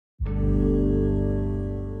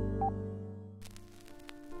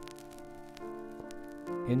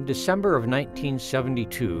In December of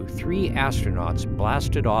 1972, 3 astronauts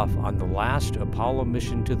blasted off on the last Apollo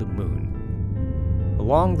mission to the moon.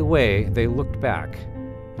 Along the way, they looked back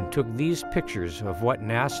and took these pictures of what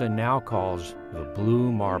NASA now calls the blue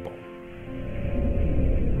marble.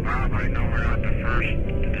 Well, I know we're not the first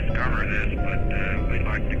to discover this, but we'd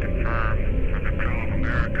like to confirm for the crew of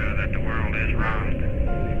America that the world is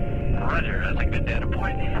round. Roger, that's a good data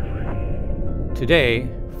point. Today,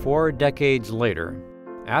 4 decades later,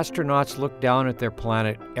 astronauts look down at their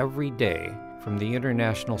planet every day from the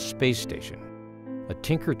International Space Station, a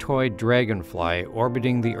Tinker Toy dragonfly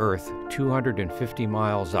orbiting the Earth 250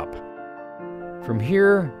 miles up. From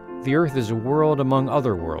here, the Earth is a world among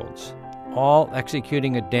other worlds, all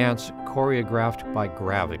executing a dance choreographed by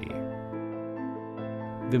gravity.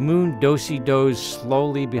 The moon do-si-does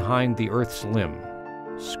slowly behind the Earth's limb,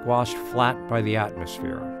 squashed flat by the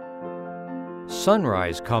atmosphere.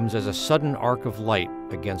 Sunrise comes as a sudden arc of light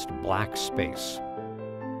against black space.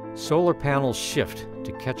 Solar panels shift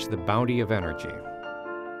to catch the bounty of energy.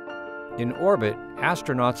 In orbit,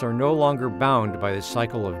 astronauts are no longer bound by the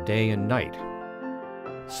cycle of day and night.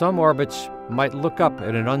 Some orbits might look up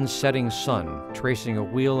at an unsetting sun tracing a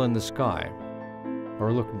wheel in the sky,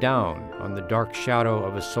 or look down on the dark shadow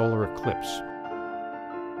of a solar eclipse.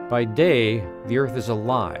 By day, the Earth is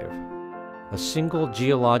alive, a single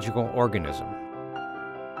geological organism.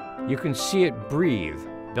 You can see it breathe,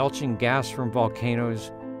 belching gas from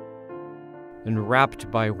volcanoes, and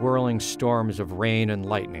wrapped by whirling storms of rain and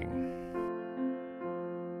lightning.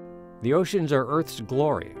 The oceans are Earth's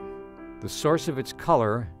glory, the source of its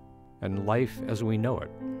color and life as we know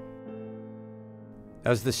it.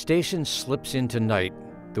 As the station slips into night,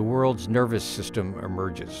 the world's nervous system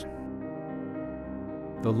emerges.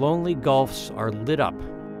 The lonely gulfs are lit up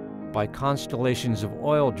by constellations of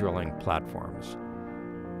oil drilling platforms,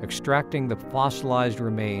 extracting the fossilized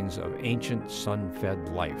remains of ancient sun-fed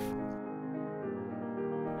life.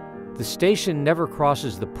 The station never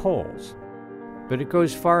crosses the poles, but it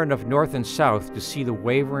goes far enough north and south to see the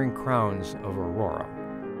wavering crowns of aurora.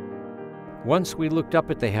 Once we looked up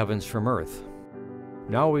at the heavens from Earth.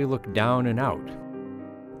 Now we look down and out,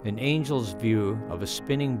 an angel's view of a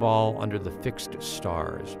spinning ball under the fixed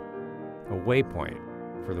stars, a waypoint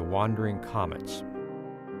for the wandering comets.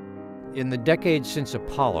 In the decades since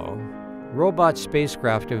Apollo, robot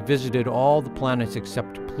spacecraft have visited all the planets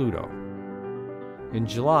except Pluto. In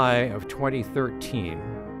July of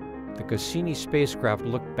 2013, the Cassini spacecraft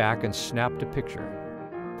looked back and snapped a picture.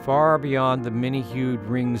 Far beyond the many-hued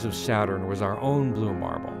rings of Saturn was our own blue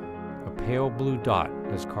marble, a pale blue dot,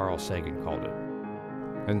 as Carl Sagan called it.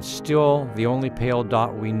 And still the only pale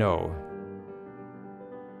dot we know.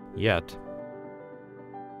 Yet.